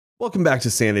Welcome back to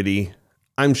Sanity.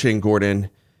 I'm Shane Gordon.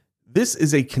 This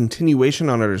is a continuation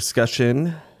on our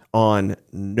discussion on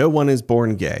No One is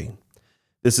Born Gay.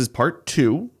 This is part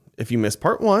 2. If you missed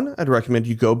part 1, I'd recommend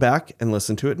you go back and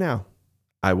listen to it now.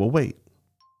 I will wait.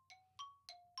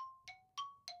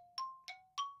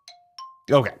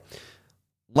 Okay.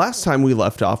 Last time we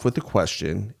left off with the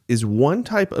question, is one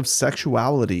type of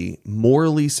sexuality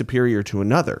morally superior to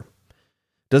another?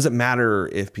 Does it matter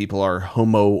if people are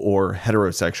homo or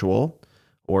heterosexual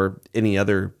or any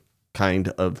other kind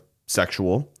of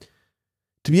sexual?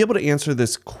 To be able to answer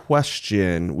this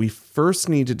question, we first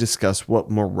need to discuss what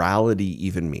morality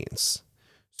even means.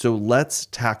 So let's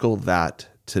tackle that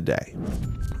today.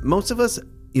 Most of us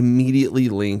immediately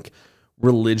link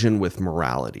religion with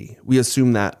morality. We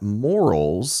assume that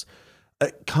morals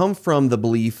come from the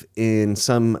belief in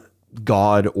some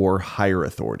god or higher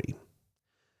authority.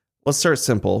 Let's start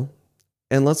simple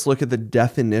and let's look at the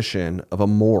definition of a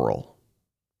moral.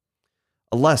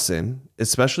 A lesson,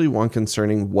 especially one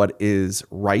concerning what is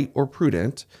right or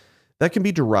prudent, that can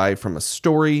be derived from a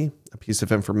story, a piece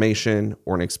of information,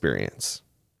 or an experience.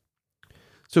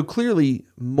 So clearly,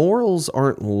 morals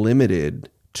aren't limited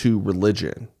to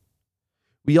religion.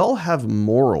 We all have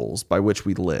morals by which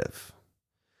we live.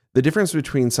 The difference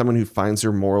between someone who finds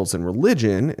their morals in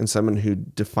religion and someone who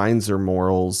defines their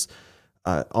morals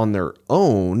on their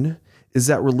own is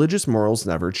that religious morals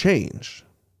never change.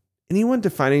 Anyone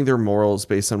defining their morals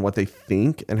based on what they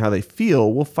think and how they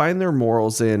feel will find their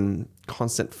morals in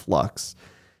constant flux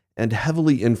and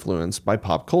heavily influenced by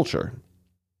pop culture.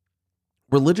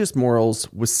 Religious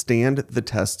morals withstand the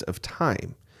test of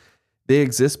time. They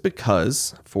exist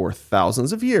because, for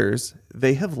thousands of years,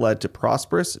 they have led to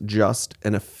prosperous, just,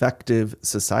 and effective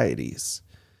societies.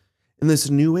 In this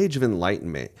new age of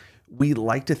enlightenment, we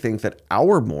like to think that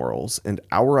our morals and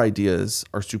our ideas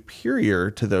are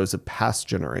superior to those of past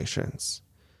generations.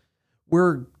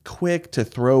 We're quick to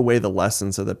throw away the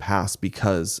lessons of the past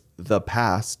because the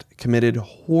past committed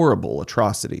horrible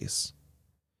atrocities.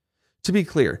 To be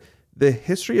clear, the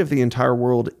history of the entire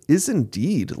world is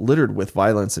indeed littered with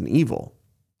violence and evil,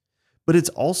 but it's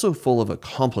also full of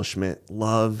accomplishment,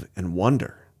 love, and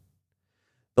wonder.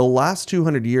 The last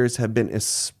 200 years have been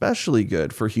especially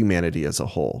good for humanity as a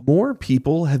whole. More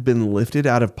people have been lifted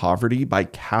out of poverty by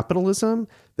capitalism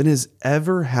than has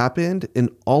ever happened in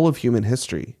all of human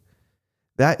history.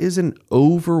 That is an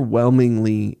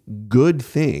overwhelmingly good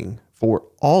thing for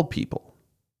all people.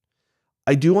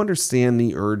 I do understand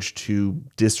the urge to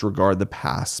disregard the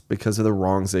past because of the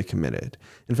wrongs they committed.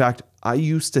 In fact, I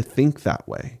used to think that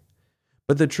way.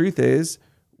 But the truth is,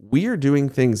 we are doing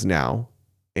things now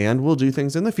and will do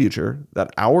things in the future that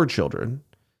our children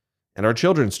and our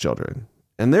children's children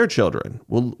and their children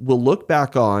will look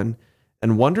back on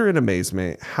and wonder in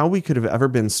amazement how we could have ever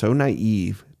been so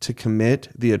naive to commit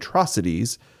the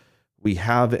atrocities we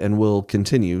have and will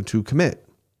continue to commit.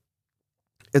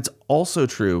 It's also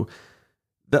true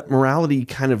that morality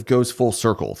kind of goes full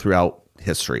circle throughout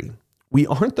history. We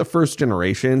aren't the first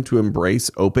generation to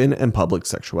embrace open and public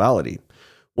sexuality.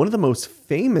 One of the most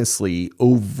famously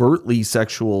overtly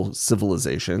sexual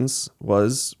civilizations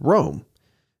was Rome.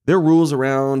 Their rules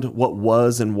around what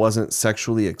was and wasn't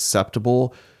sexually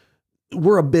acceptable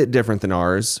were a bit different than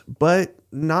ours, but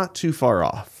not too far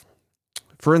off.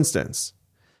 For instance,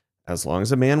 as long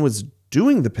as a man was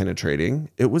doing the penetrating,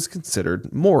 it was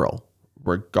considered moral,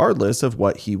 regardless of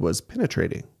what he was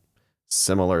penetrating.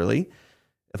 Similarly,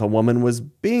 if a woman was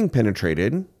being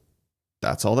penetrated,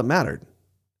 that's all that mattered.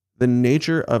 The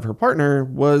nature of her partner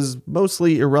was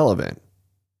mostly irrelevant.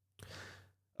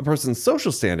 A person's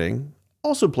social standing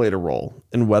also played a role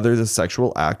in whether the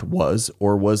sexual act was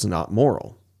or was not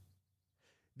moral.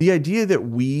 The idea that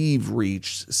we've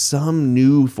reached some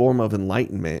new form of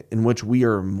enlightenment in which we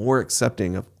are more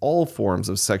accepting of all forms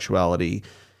of sexuality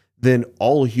than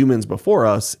all humans before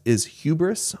us is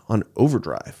hubris on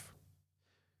overdrive.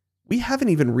 We haven't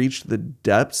even reached the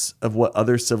depths of what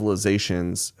other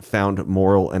civilizations found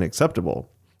moral and acceptable.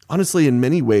 Honestly, in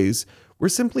many ways, we're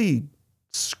simply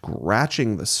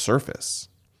scratching the surface.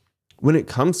 When it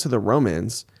comes to the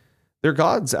Romans, their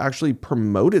gods actually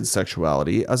promoted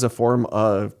sexuality as a form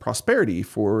of prosperity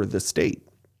for the state.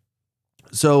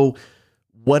 So,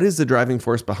 what is the driving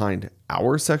force behind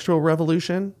our sexual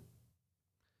revolution?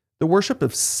 The worship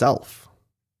of self.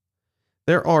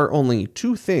 There are only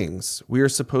two things we are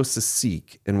supposed to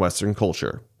seek in Western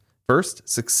culture. First,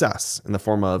 success in the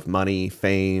form of money,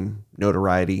 fame,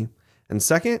 notoriety. And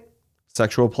second,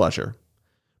 sexual pleasure.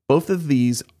 Both of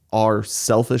these are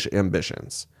selfish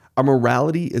ambitions. Our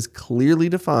morality is clearly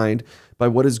defined by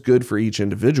what is good for each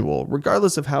individual,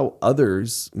 regardless of how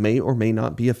others may or may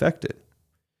not be affected.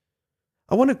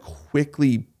 I want to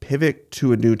quickly pivot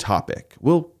to a new topic.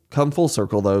 We'll come full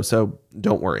circle though, so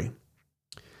don't worry.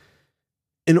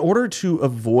 In order to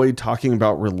avoid talking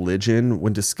about religion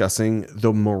when discussing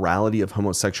the morality of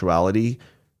homosexuality,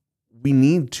 we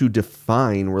need to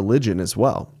define religion as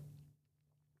well.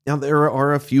 Now, there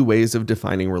are a few ways of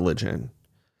defining religion.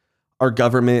 Our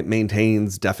government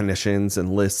maintains definitions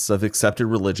and lists of accepted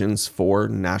religions for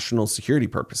national security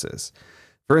purposes.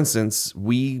 For instance,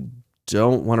 we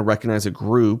don't want to recognize a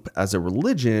group as a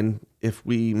religion if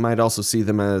we might also see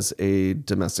them as a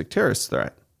domestic terrorist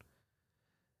threat.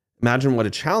 Imagine what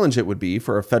a challenge it would be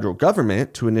for a federal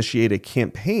government to initiate a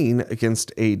campaign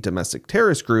against a domestic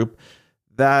terrorist group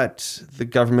that the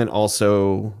government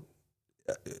also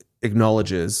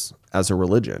acknowledges as a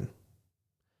religion.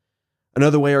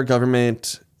 Another way our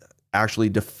government actually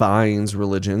defines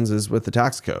religions is with the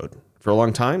tax code. For a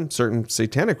long time, certain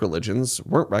satanic religions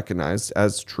weren't recognized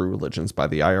as true religions by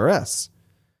the IRS.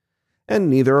 And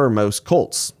neither are most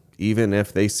cults, even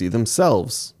if they see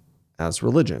themselves as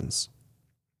religions.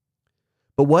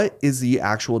 But what is the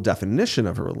actual definition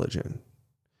of a religion?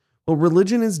 Well,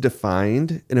 religion is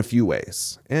defined in a few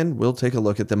ways, and we'll take a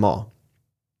look at them all.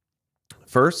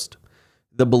 First,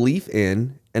 the belief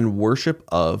in and worship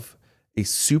of a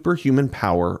superhuman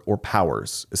power or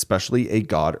powers, especially a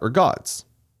god or gods.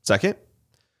 Second,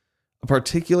 a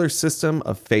particular system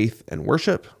of faith and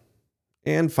worship.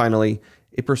 And finally,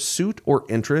 a pursuit or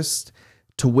interest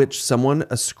to which someone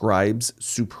ascribes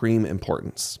supreme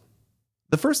importance.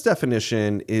 The first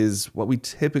definition is what we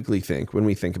typically think when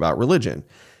we think about religion.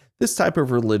 This type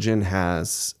of religion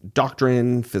has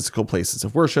doctrine, physical places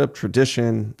of worship,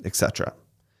 tradition, etc.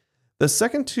 The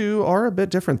second two are a bit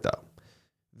different, though.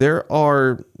 There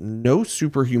are no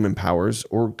superhuman powers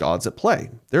or gods at play.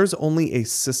 There's only a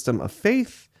system of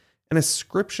faith and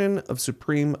ascription of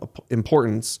supreme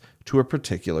importance to a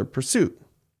particular pursuit.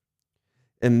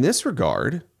 In this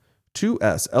regard,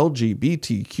 2S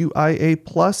LGBTQIA+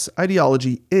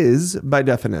 ideology is, by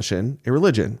definition, a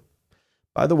religion.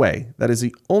 By the way, that is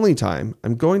the only time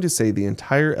I'm going to say the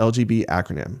entire LGB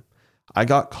acronym. I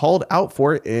got called out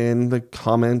for it in a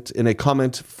comment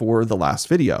for the last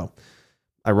video.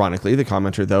 Ironically, the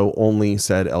commenter, though, only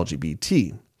said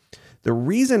LGBT. The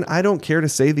reason I don't care to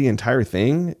say the entire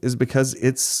thing is because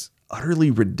it's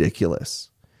utterly ridiculous.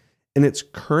 In its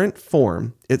current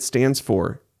form, it stands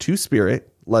for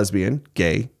two-spirit, lesbian,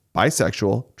 gay,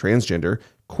 bisexual, transgender,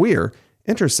 queer,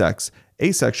 intersex,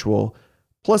 asexual,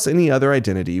 plus any other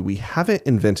identity we haven't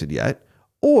invented yet,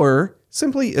 or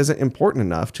simply isn't important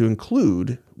enough to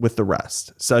include with the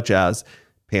rest, such as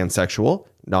pansexual,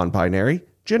 non-binary,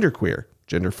 genderqueer,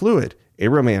 gender fluid,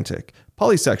 aromantic,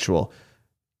 polysexual.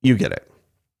 You get it.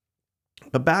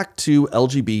 But back to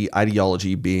LGB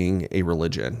ideology being a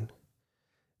religion.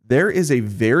 There is a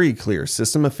very clear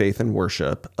system of faith and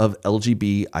worship of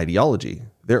LGB ideology.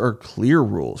 There are clear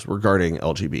rules regarding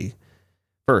LGB.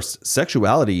 First,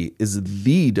 sexuality is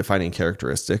the defining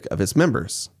characteristic of its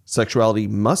members. Sexuality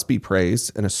must be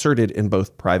praised and asserted in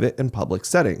both private and public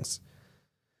settings.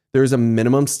 There is a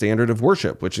minimum standard of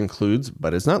worship, which includes,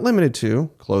 but is not limited to,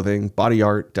 clothing, body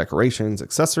art, decorations,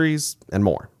 accessories, and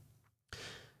more.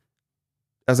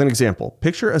 As an example,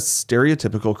 picture a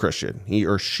stereotypical Christian. He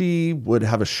or she would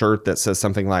have a shirt that says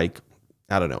something like,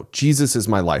 I don't know, Jesus is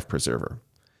my life preserver.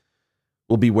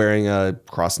 Will be wearing a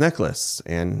cross necklace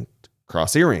and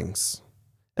cross earrings,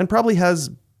 and probably has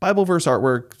Bible verse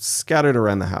artwork scattered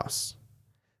around the house.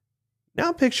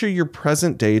 Now picture your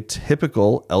present day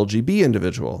typical LGB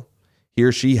individual. He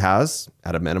or she has,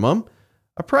 at a minimum,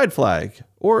 a pride flag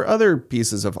or other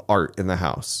pieces of art in the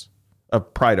house,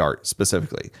 of pride art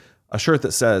specifically, a shirt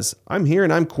that says, I'm here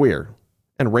and I'm queer,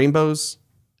 and rainbows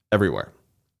everywhere.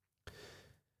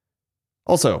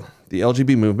 Also, the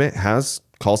LGB movement has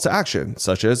calls to action,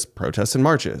 such as protests and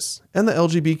marches, and the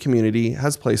LGB community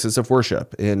has places of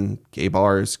worship in gay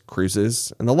bars,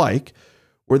 cruises, and the like,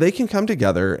 where they can come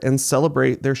together and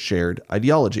celebrate their shared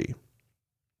ideology.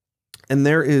 And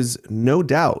there is no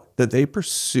doubt that they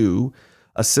pursue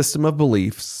a system of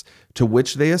beliefs to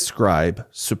which they ascribe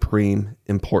supreme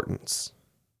importance.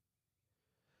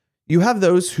 You have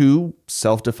those who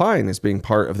self-define as being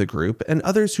part of the group and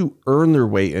others who earn their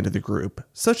way into the group,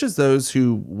 such as those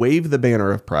who wave the banner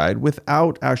of pride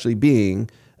without actually being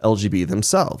LGB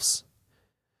themselves.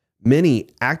 Many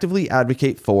actively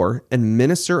advocate for and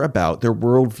minister about their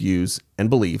worldviews and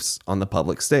beliefs on the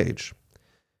public stage.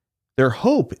 Their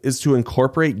hope is to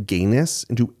incorporate gayness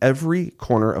into every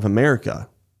corner of America,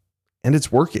 and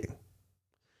it's working.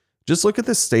 Just look at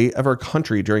the state of our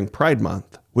country during Pride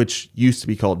Month, which used to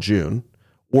be called June,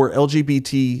 or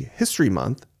LGBT History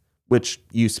Month, which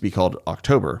used to be called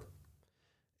October.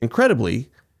 Incredibly,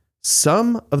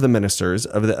 some of the ministers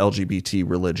of the LGBT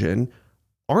religion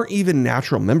aren't even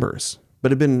natural members,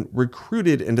 but have been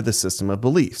recruited into the system of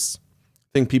beliefs.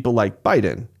 Think people like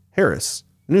Biden, Harris,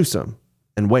 Newsom,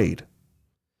 and Wade.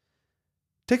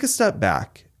 Take a step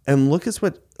back and look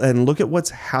at what's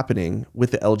happening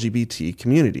with the LGBT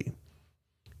community.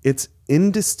 It's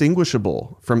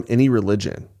indistinguishable from any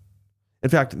religion. In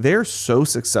fact, they're so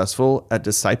successful at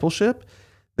discipleship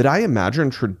that I imagine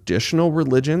traditional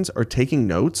religions are taking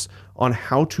notes on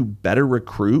how to better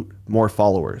recruit more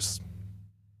followers.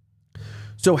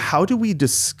 So how do we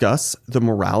discuss the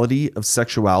morality of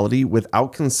sexuality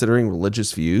without considering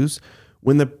religious views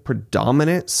when the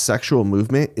predominant sexual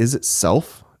movement is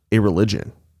itself a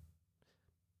religion?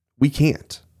 We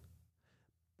can't.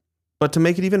 But to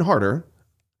make it even harder,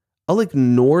 I'll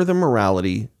ignore the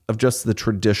morality of just the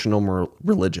traditional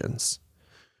religions.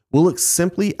 We'll look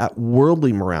simply at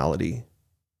worldly morality,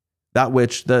 that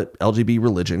which the LGBT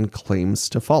religion claims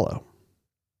to follow.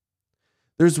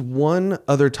 There's one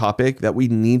other topic that we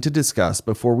need to discuss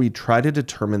before we try to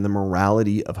determine the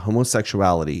morality of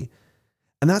homosexuality,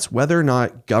 and that's whether or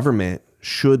not government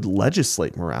should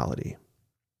legislate morality.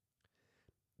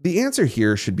 The answer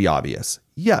here should be obvious.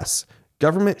 Yes,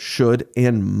 government should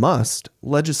and must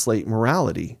legislate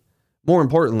morality. More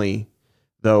importantly,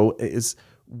 though, is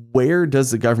where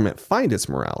does the government find its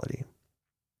morality?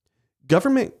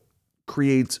 Government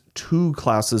creates two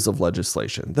classes of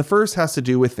legislation. The first has to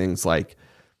do with things like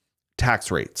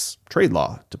tax rates, trade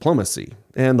law, diplomacy,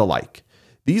 and the like.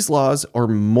 These laws are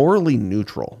morally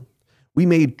neutral. We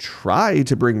may try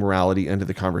to bring morality into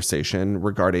the conversation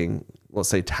regarding, let's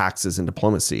say, taxes and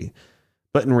diplomacy,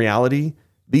 but in reality,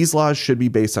 these laws should be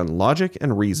based on logic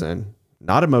and reason,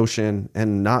 not emotion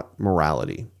and not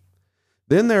morality.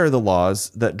 Then there are the laws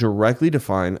that directly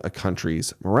define a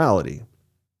country's morality.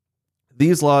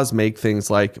 These laws make things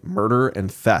like murder and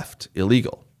theft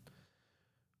illegal.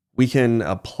 We can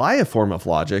apply a form of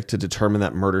logic to determine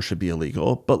that murder should be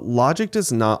illegal, but logic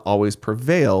does not always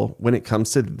prevail when it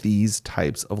comes to these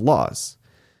types of laws.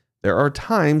 There are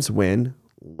times when,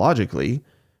 logically,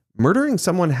 murdering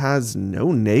someone has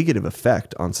no negative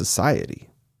effect on society.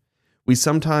 We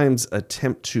sometimes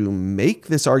attempt to make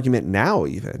this argument now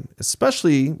even,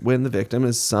 especially when the victim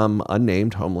is some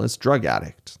unnamed homeless drug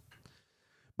addict.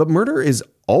 But murder is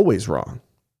always wrong,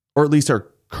 or at least our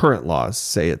current laws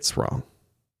say it's wrong.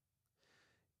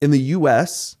 In the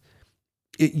US,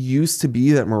 it used to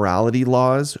be that morality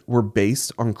laws were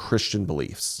based on Christian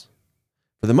beliefs.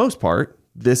 For the most part,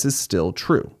 this is still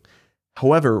true.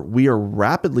 However, we are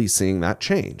rapidly seeing that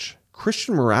change.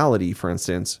 Christian morality, for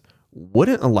instance,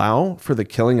 wouldn't allow for the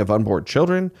killing of unborn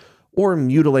children or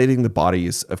mutilating the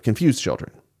bodies of confused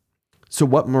children. So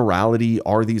what morality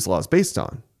are these laws based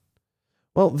on?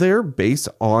 Well, they're based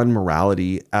on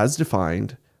morality as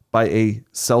defined by a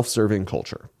self-serving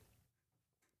culture.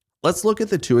 Let's look at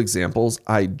the two examples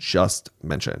I just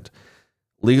mentioned: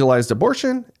 legalized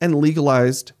abortion and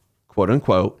legalized, quote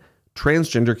unquote,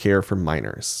 transgender care for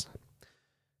minors.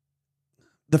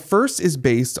 The first is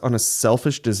based on a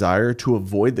selfish desire to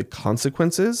avoid the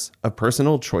consequences of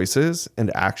personal choices and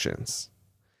actions.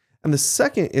 And the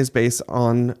second is based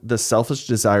on the selfish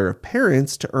desire of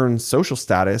parents to earn social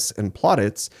status and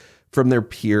plaudits from their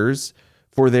peers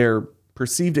for their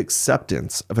perceived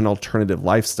acceptance of an alternative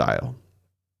lifestyle.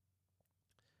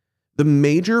 The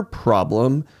major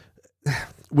problem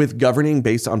with governing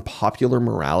based on popular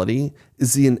morality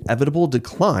is the inevitable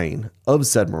decline of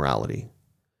said morality.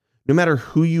 No matter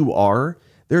who you are,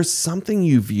 there's something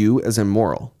you view as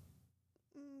immoral.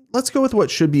 Let's go with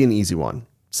what should be an easy one: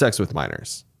 sex with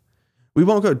minors. We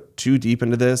won't go too deep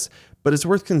into this, but it's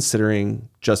worth considering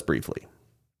just briefly.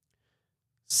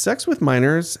 Sex with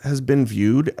minors has been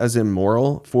viewed as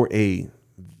immoral for a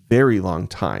very long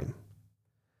time.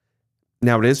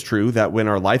 Now, it is true that when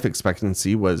our life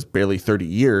expectancy was barely 30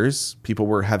 years, people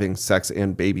were having sex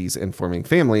and babies and forming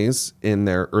families in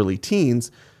their early teens.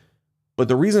 But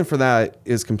the reason for that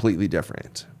is completely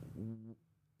different.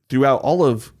 Throughout all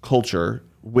of culture,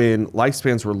 when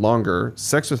lifespans were longer,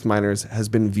 sex with minors has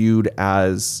been viewed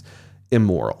as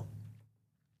immoral.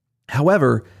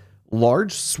 However,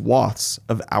 large swaths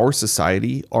of our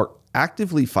society are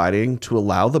actively fighting to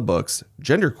allow the books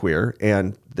Genderqueer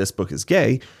and This Book is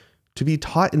Gay to be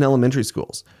taught in elementary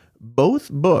schools.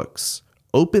 Both books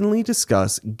openly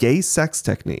discuss gay sex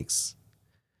techniques.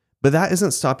 But that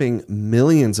isn't stopping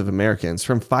millions of Americans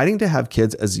from fighting to have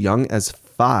kids as young as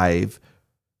 5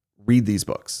 read these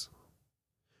books.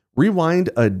 Rewind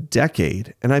a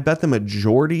decade, and I bet the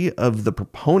majority of the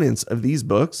proponents of these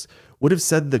books would have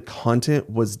said the content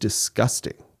was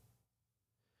disgusting.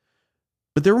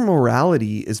 But their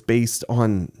morality is based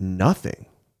on nothing,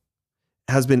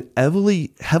 has been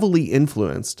heavily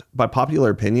influenced by popular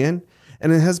opinion,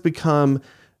 and it has become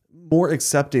more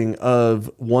accepting of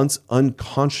once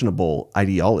unconscionable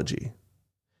ideology.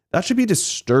 That should be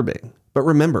disturbing. But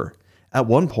remember, at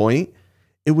one point,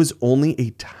 it was only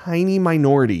a tiny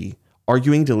minority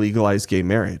arguing to legalize gay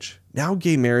marriage. Now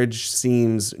gay marriage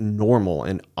seems normal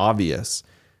and obvious.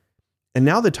 And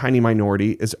now the tiny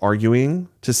minority is arguing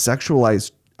to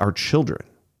sexualize our children.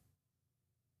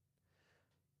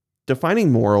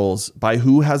 Defining morals by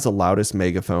who has the loudest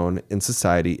megaphone in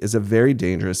society is a very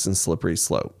dangerous and slippery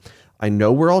slope. I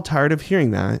know we're all tired of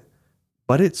hearing that,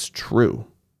 but it's true.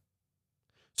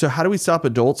 So how do we stop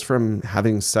adults from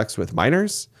having sex with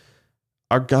minors?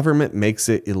 Our government makes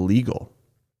it illegal.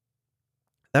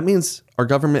 That means our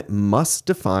government must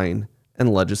define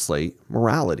and legislate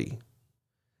morality.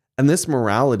 And this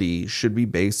morality should be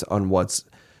based on what's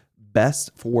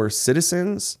best for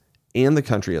citizens and the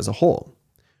country as a whole.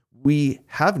 We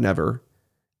have never,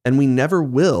 and we never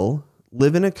will,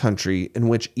 live in a country in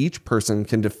which each person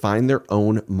can define their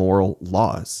own moral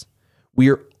laws. We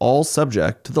are all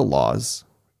subject to the laws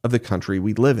of the country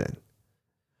we live in.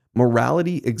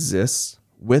 Morality exists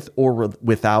with or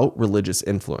without religious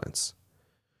influence.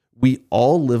 We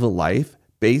all live a life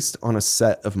based on a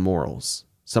set of morals.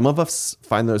 Some of us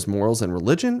find those morals in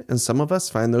religion, and some of us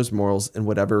find those morals in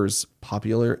whatever's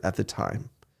popular at the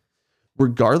time.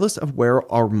 Regardless of where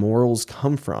our morals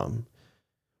come from,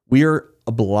 we are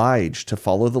obliged to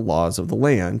follow the laws of the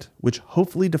land, which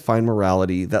hopefully define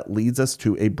morality that leads us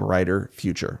to a brighter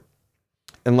future.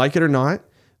 And like it or not,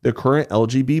 the current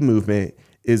LGBT movement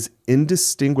is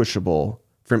indistinguishable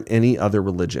from any other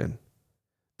religion.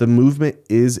 The movement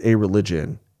is a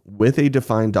religion with a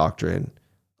defined doctrine,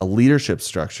 a leadership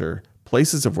structure,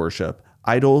 places of worship,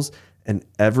 idols, and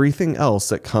everything else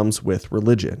that comes with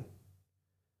religion.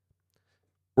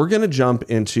 We're going to jump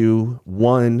into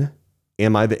one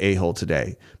Am I the A-hole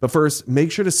today? But first,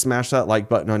 make sure to smash that like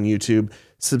button on YouTube,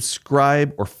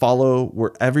 subscribe or follow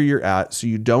wherever you're at so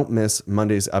you don't miss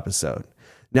Monday's episode.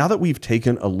 Now that we've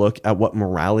taken a look at what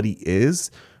morality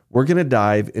is, we're going to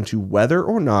dive into whether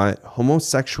or not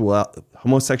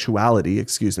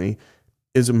homosexuality,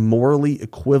 is morally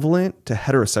equivalent to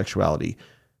heterosexuality.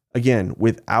 Again,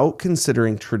 without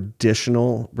considering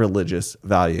traditional religious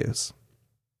values.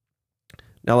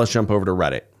 Now let's jump over to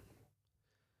Reddit.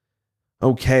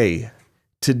 Okay,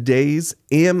 today's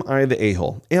Am I the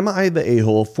A-hole? Am I the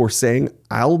A-hole for saying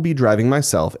I'll be driving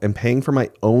myself and paying for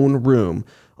my own room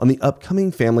on the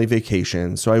upcoming family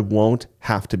vacation so I won't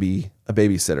have to be a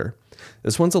babysitter?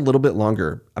 This one's a little bit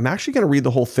longer. I'm actually going to read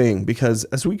the whole thing because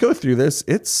as we go through this,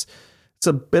 it's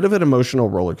a bit of an emotional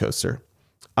roller coaster.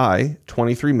 I,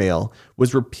 23 male,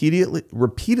 was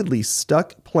repeatedly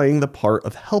stuck playing the part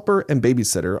of helper and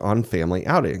babysitter on family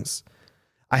outings.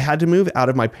 I had to move out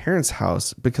of my parents'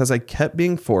 house because I kept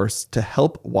being forced to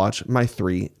help watch my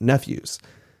 3 nephews.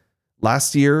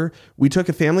 Last year, we took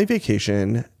a family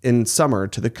vacation in summer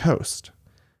to the coast.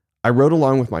 I rode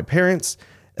along with my parents,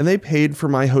 and they paid for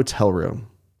my hotel room.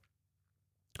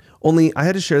 Only I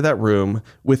had to share that room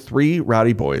with 3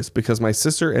 rowdy boys because my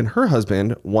sister and her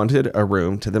husband wanted a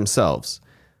room to themselves.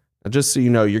 Now, just so you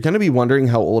know, you're going to be wondering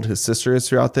how old his sister is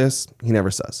throughout this. He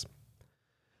never says.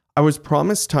 I was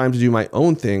promised time to do my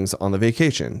own things on the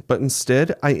vacation, but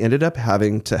instead I ended up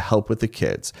having to help with the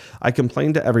kids. I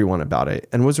complained to everyone about it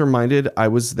and was reminded I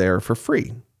was there for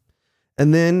free.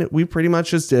 And then we pretty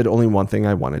much just did only one thing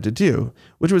I wanted to do,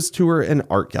 which was tour an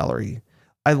art gallery.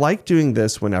 I like doing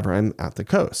this whenever I'm at the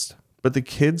coast, but the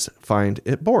kids find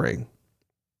it boring.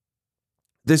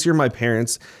 This year, my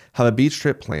parents have a beach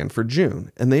trip planned for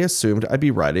June, and they assumed I'd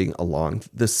be riding along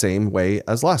the same way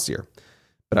as last year,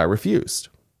 but I refused.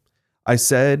 I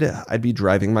said I'd be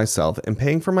driving myself and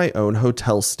paying for my own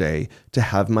hotel stay to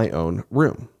have my own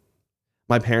room.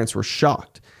 My parents were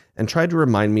shocked and tried to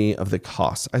remind me of the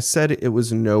cost. I said it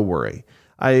was no worry.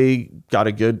 I've got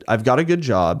a good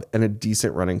job and a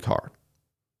decent running car.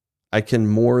 I can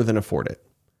more than afford it.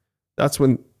 That's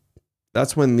when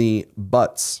the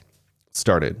buts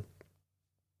started.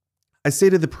 I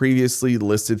stated the previously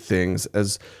listed things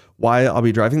as why I'll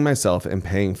be driving myself and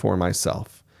paying for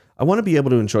myself. I want to be able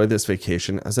to enjoy this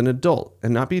vacation as an adult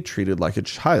and not be treated like a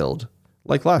child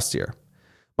like last year.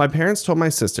 My parents told my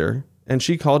sister, and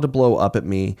she called to blow up at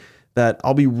me, that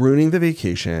I'll be ruining the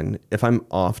vacation if I'm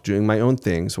off doing my own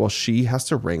things while she has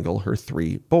to wrangle her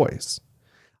 3 boys.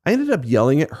 I ended up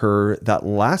yelling at her that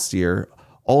last year,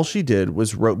 all she did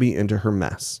was rope me into her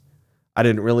mess. I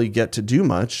didn't really get to do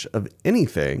much of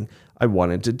anything. I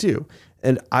wanted to do.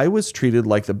 And I was treated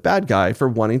like the bad guy for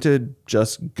wanting to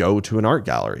just go to an art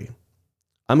gallery.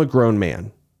 I'm a grown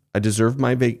man. I deserve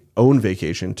my own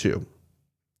vacation too.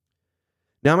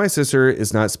 Now my sister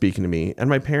is not speaking to me, and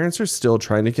my parents are still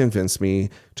trying to convince me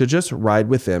to just ride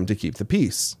with them to keep the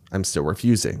peace. I'm still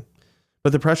refusing.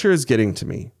 But the pressure is getting to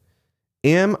me.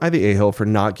 Am I the a-hole for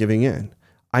not giving in?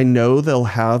 I know they'll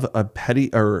have a pretty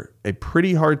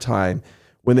hard time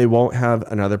when they won't have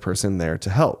another person there to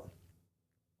help.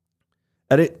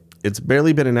 Edit. It's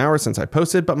barely been an hour since I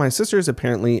posted, but my sister is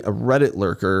apparently a Reddit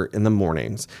lurker in the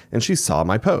mornings, and she saw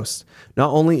my post. Not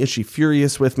only is she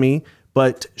furious with me,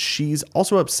 but she's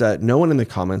also upset no one in the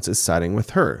comments is siding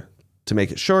with her. To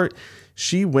make it short,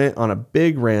 she went on a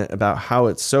big rant about how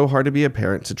it's so hard to be a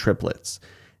parent to triplets.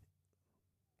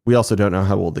 We also don't know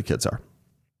how old the kids are.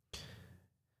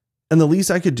 And the least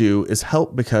I could do is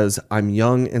help because I'm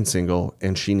young and single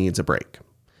and she needs a break.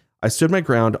 I stood my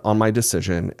ground on my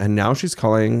decision, and now she's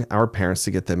calling our parents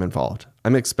to get them involved.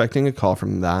 I'm expecting a call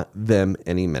from them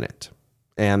any minute.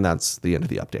 And that's the end of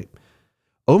the update.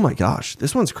 Oh my gosh,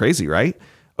 this one's crazy, right?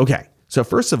 Okay, so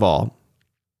first of all,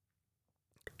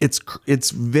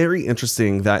 it's very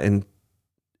interesting that in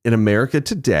America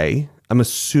today, I'm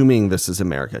assuming this is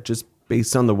America, just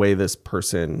based on the way this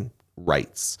person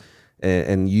writes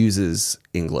and uses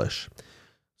English.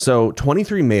 So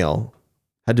 23 male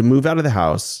had to move out of the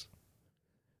house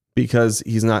because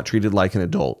he's not treated like an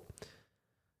adult.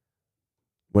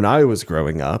 When I was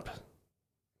growing up,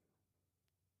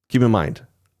 keep in mind,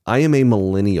 I am a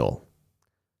millennial.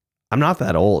 I'm not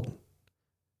that old.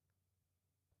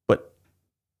 But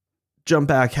jump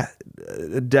back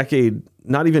a decade,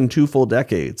 not even 2 full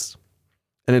decades,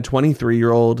 and a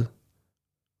 23-year-old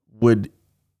would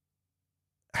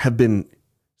have been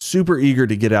super eager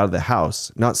to get out of the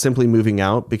house, not simply moving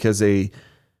out because they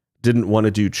didn't want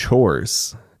to do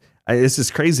chores. It's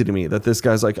just crazy to me that this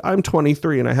guy's like, I'm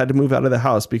 23 and I had to move out of the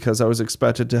house because I was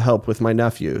expected to help with my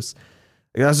nephews.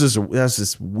 That's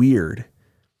just weird.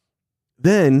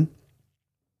 Then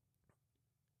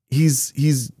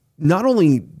he's not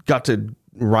only got to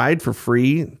ride for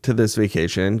free to this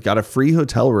vacation, got a free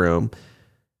hotel room,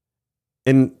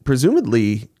 and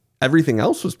presumably everything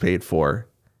else was paid for.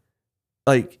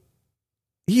 Like,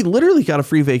 he literally got a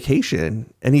free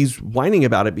vacation and he's whining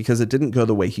about it because it didn't go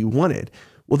the way he wanted.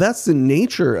 Well, that's the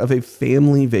nature of a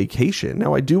family vacation.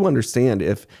 Now, I do understand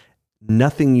if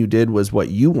nothing you did was what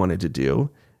you wanted to do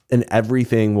and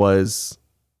everything was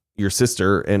your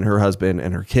sister and her husband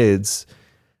and her kids.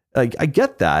 Like, I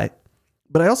get that,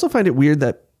 but I also find it weird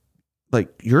that,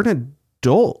 like, you're an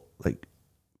adult. Like,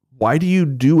 why do you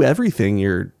do everything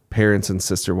your parents and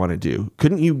sister want to do?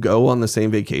 Couldn't you go on the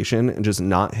same vacation and just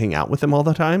not hang out with them all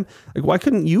the time? Like, why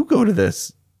couldn't you go to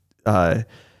this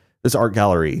art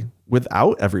gallery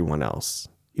without everyone else?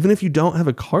 Even if you don't have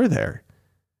a car there.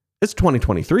 It's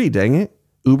 2023, dang it.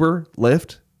 Uber,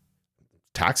 Lyft,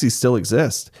 taxis still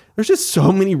exist. There's just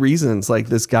so many reasons, like,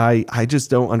 this guy, I just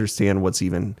don't understand what's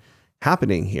even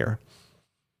happening here.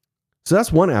 So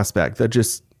that's one aspect that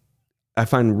just I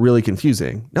find really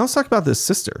confusing. Now let's talk about this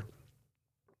sister.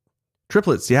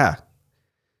 Triplets, yeah.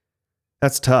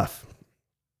 That's tough.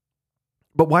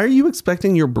 But why are you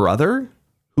expecting your brother,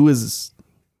 who is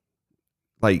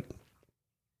like,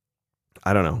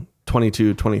 I don't know,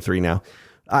 22, 23 now.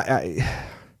 Why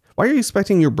are you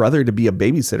expecting your brother to be a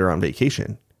babysitter on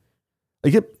vacation?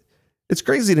 Like, it's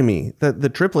crazy to me that the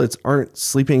triplets aren't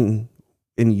sleeping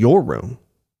in your room.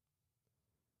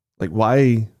 Like,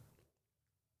 why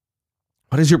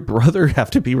does your brother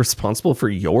have to be responsible for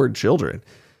your children?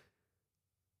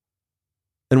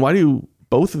 And why do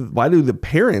the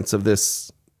parents of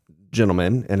this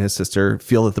gentleman and his sister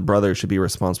feel that the brother should be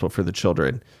responsible for the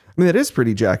children? I mean, that is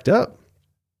pretty jacked up.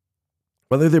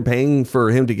 Whether they're paying for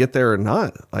him to get there or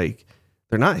not, like,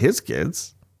 they're not his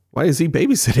kids. Why is he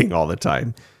babysitting all the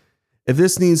time? If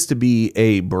this needs to be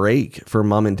a break for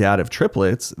mom and dad of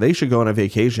triplets, they should go on a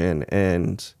vacation,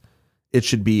 and it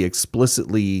should be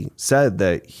explicitly said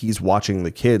that he's watching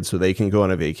the kids so they can go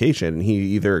on a vacation, and he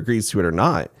either agrees to it or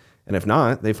not. And if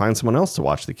not, they find someone else to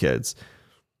watch the kids.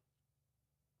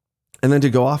 And then to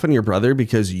go off on your brother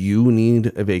because you need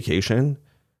a vacation.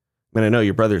 I mean, I know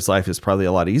your brother's life is probably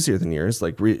a lot easier than yours,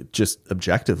 like just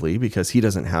objectively, because he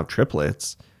doesn't have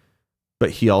triplets, but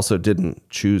he also didn't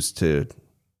choose to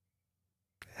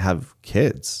have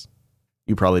kids.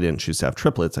 You probably didn't choose to have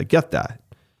triplets. I get that.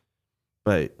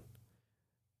 But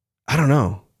I don't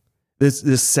know.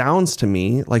 This sounds to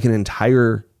me like an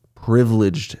entire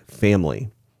privileged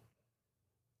family.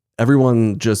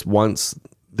 Everyone just wants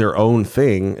their own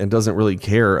thing and doesn't really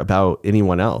care about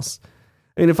anyone else.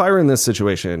 I mean, if I were in this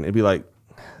situation, it'd be like,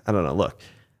 I don't know. Look,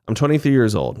 I'm 23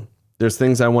 years old. There's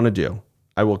things I want to do.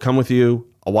 I will come with you.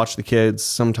 I'll watch the kids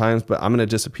sometimes, but I'm going to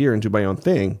disappear and do my own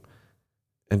thing.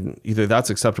 And either that's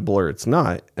acceptable or it's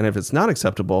not. And if it's not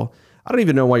acceptable, I don't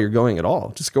even know why you're going at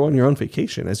all. Just go on your own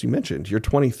vacation. As you mentioned, you're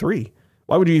 23.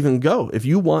 Why would you even go? If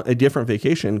you want a different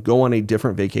vacation, go on a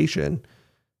different vacation.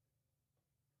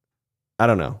 I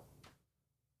don't know.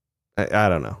 I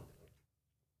don't know.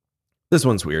 This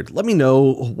one's weird. Let me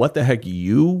know what the heck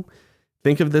you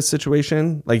think of this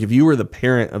situation. Like if you were the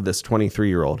parent of this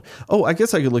 23-year-old. Oh, I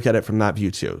guess I could look at it from that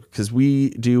view too. Because we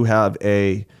do have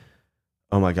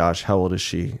oh my gosh, how old is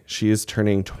she? She is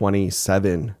turning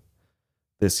 27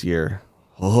 this year.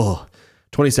 Oh,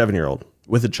 27-year-old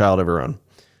with a child of her own.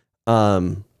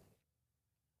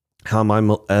 How am I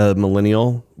a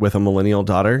millennial with a millennial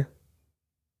daughter?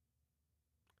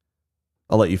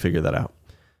 I'll let you figure that out.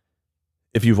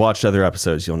 If you've watched other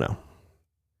episodes, you'll know.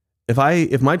 If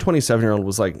my 27-year-old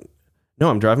was like, no,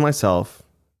 I'm driving myself.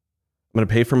 I'm going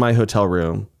to pay for my hotel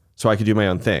room so I could do my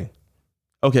own thing.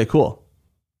 Okay, cool.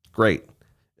 Great.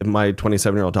 If my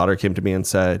 27-year-old daughter came to me and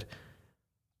said,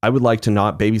 I would like to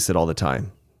not babysit all the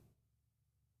time.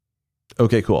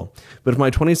 Okay, cool. But if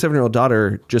my 27-year-old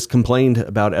daughter just complained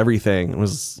about everything and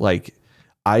was like,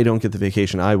 I don't get the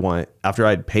vacation I want after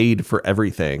I'd paid for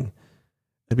everything,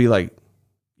 I'd be like,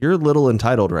 you're a little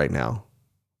entitled right now.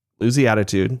 Lose the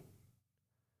attitude.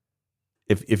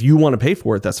 If you want to pay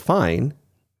for it, that's fine.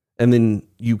 And then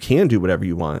you can do whatever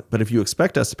you want. But if you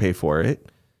expect us to pay for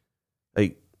it,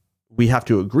 like we have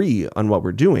to agree on what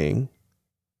we're doing.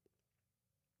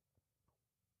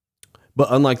 But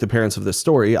unlike the parents of this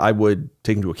story, I would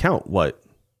take into account what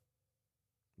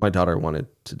my daughter wanted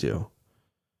to do.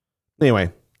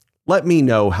 Anyway, let me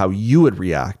know how you would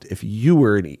react if you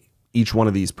were in each one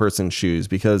of these person's shoes,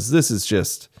 because this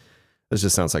just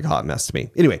sounds like a hot mess to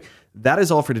me. Anyway, that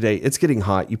is all for today. It's getting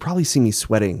hot. You probably see me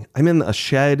sweating. I'm in a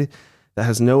shed that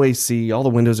has no AC. All the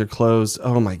windows are closed.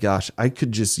 Oh my gosh. I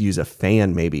could just use a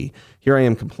fan maybe. Here I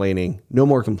am complaining. No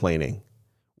more complaining.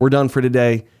 We're done for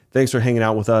today. Thanks for hanging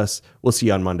out with us. We'll see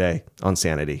you on Monday on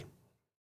Sanity.